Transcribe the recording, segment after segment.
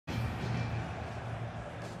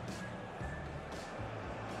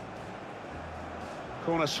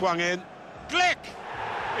Corner swung in. Glick!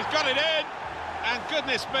 He's got it in. And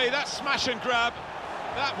goodness me, that smash and grab.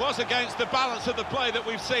 That was against the balance of the play that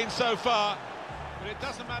we've seen so far. But it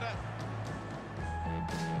doesn't matter.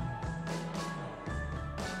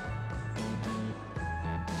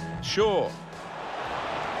 Shaw.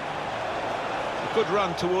 A good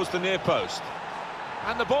run towards the near post.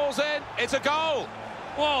 And the ball's in. It's a goal.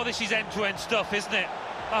 Whoa, this is end-to-end stuff, isn't it?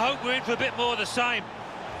 I hope we're in for a bit more of the same.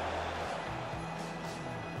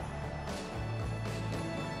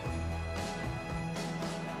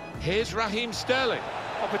 Here's Raheem Sterling.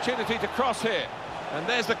 Opportunity to cross here. And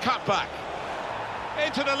there's the cutback.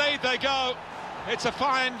 Into the lead they go. It's a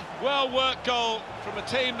fine, well-worked goal from a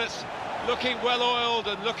team that's looking well-oiled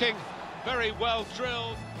and looking very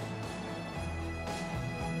well-drilled.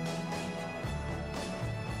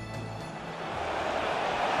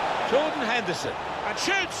 Jordan Henderson. And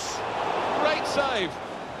shoots! Great save.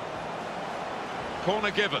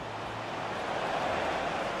 Corner given.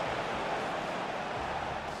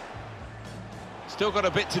 Still got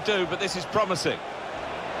a bit to do, but this is promising.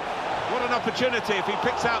 What an opportunity if he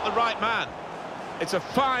picks out the right man. It's a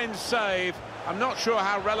fine save. I'm not sure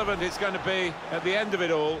how relevant it's going to be at the end of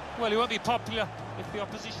it all. Well, he won't be popular if the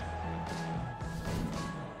opposition...